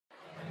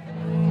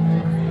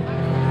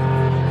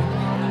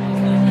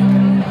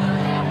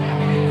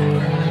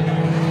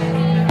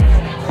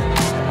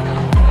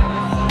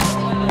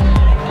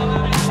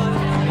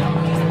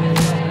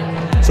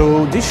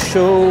This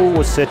show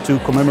was set to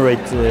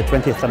commemorate the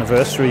 20th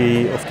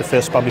anniversary of the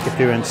first public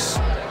appearance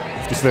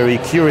of this very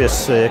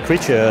curious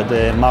creature,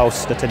 the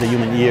mouse that had a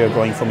human ear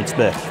growing from its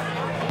back.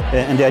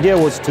 And the idea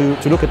was to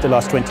look at the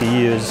last 20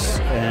 years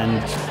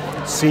and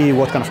see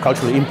what kind of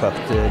cultural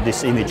impact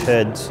this image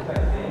had,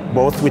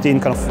 both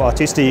within kind of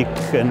artistic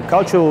and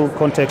cultural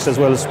context, as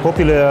well as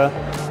popular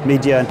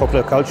media and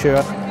popular culture,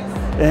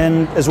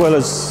 and as well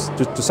as,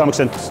 to some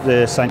extent,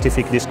 the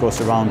scientific discourse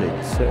around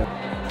it.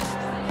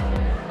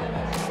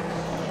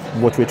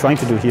 What we're trying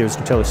to do here is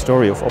to tell a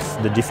story of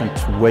the different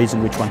ways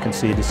in which one can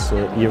see this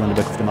ear on the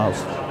back of the mouse.